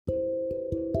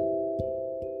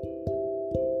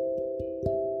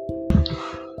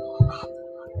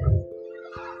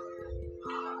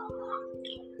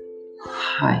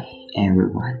Hi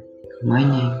everyone, my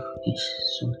name is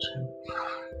Sochen,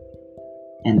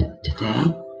 and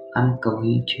today I'm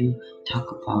going to talk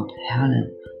about Harlem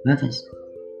Renaissance.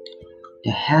 The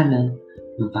Harlem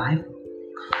Revival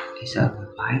is a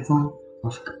revival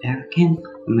of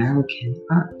American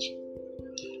art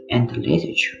and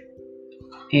literature.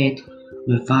 Its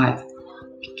revival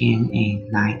began in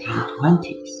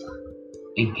 1920s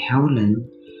in Harlem,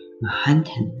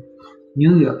 Manhattan,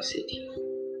 New York City.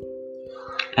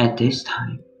 At this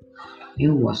time, it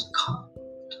was called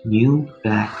the New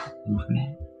Black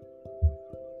Movement.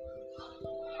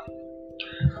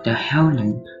 The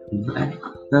Harlem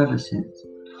Renaissance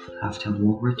after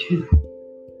World War II.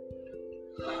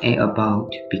 It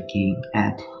about began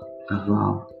at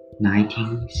around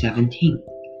 1917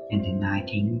 and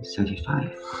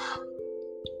 1935.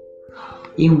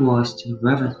 It was the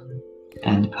revolution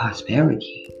and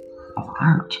prosperity of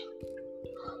art,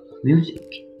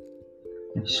 music,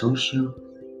 and social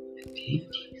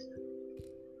activities.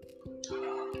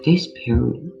 This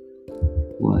period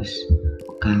was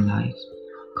organized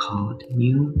called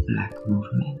New Black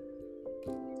Movement.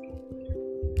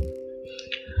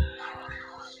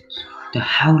 The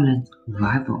Harlem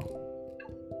Revival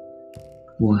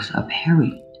was a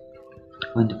period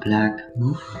when the Black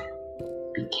movement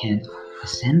became a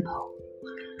symbol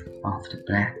of the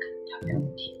Black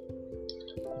community.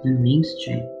 The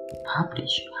mainstream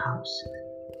publishing houses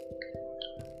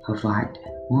provide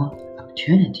more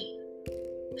opportunity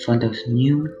for those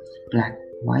new Black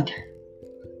writers,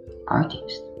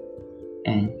 artists,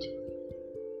 and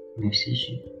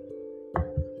musicians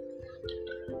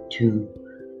to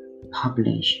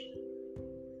publish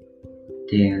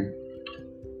their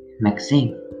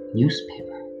magazine,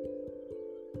 newspaper,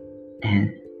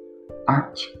 and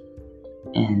art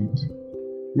and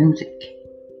music.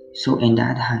 So in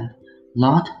that time,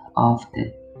 lot of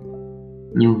the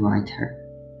new writer,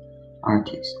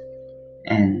 artists,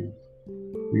 and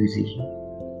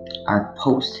musicians are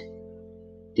post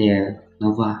their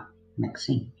Nova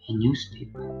magazine and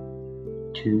newspaper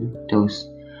to those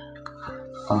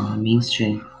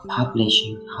mainstream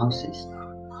publishing houses.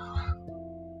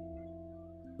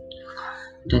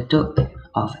 The Duke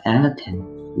of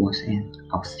Ellington was an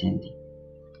outstanding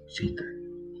figure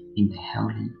in the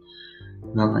Harlem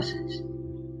Renaissance.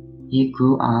 He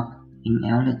grew up in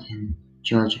Ellington,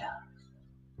 Georgia,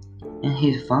 and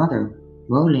his father,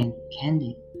 Roland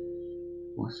Kennedy,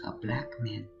 was a black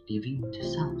man living in the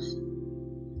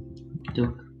South.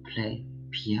 Duke played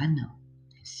piano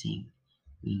and sang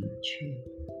in church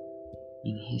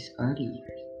in his early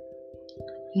years.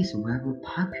 He is very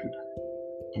popular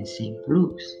and sang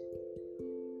blues.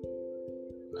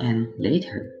 And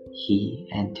later he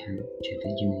entered to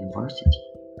the University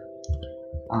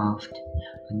of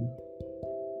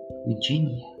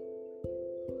Virginia.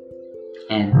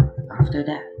 And after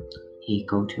that, he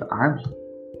go to army.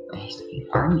 When he's in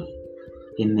army,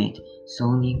 he met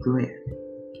Sonny Greer.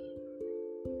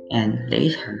 And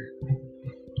later,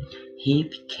 he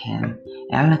became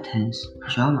Ellington's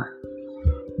drummer.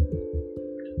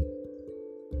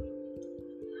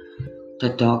 The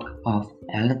Duke of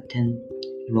Ellington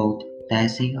wrote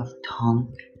dozens of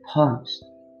tone poems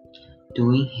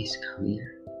during his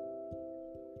career.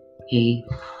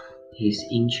 His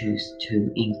interest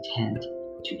to intend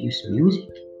to use music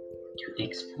to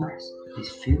express his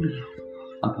feeling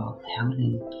about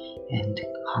Harlem and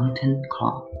Compton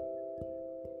Club.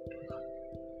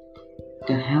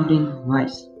 The Harlem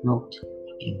Renaissance wrote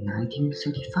in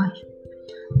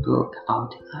 1935 broke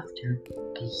out after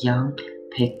a young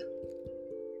picket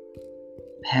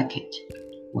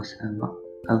was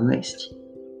arrested,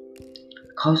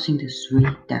 causing the 3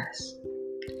 deaths,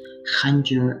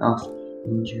 hundreds of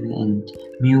injured and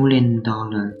 $1 million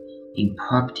in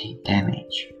property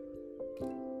damage.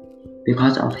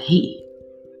 Because of he,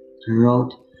 the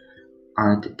road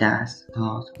are the death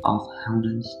toll of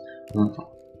Harlem's revival.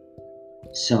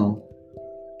 So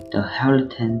the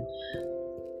Harlem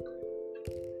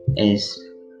is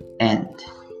end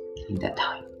in that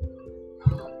time.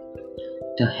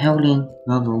 The Harlem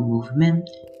Revival movement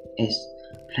is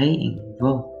playing a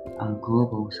role on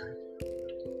global side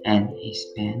and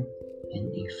expand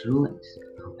and influence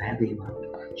on everyone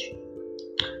much.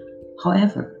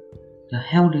 However, the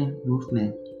Harlem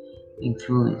movement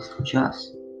influenced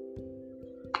jazz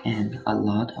and a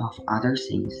lot of other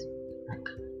things like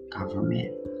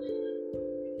government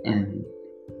and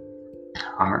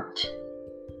art,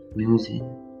 music,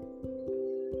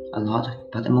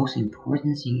 but the most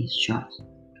important thing is jazz.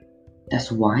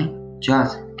 That's why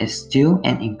jazz is still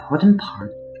an important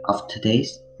part of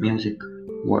today's music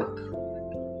work.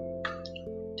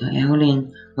 The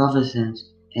Harlem Renaissance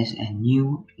is a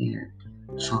new era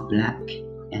for Black,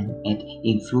 and its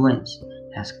influence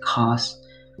has caused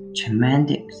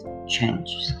tremendous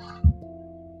changes.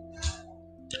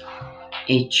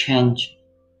 It changed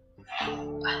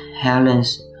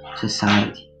Harlem's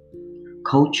society,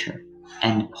 culture,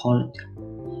 and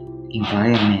political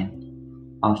environment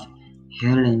of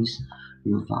Harlem's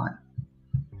Revival.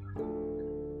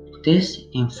 This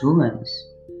influence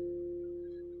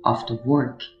of the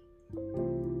work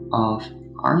of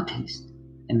artists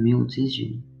and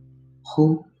musicians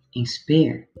who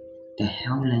inspired the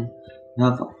Harlem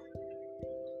Revival.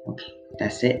 Okay,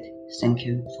 that's it. Thank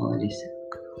you for listening.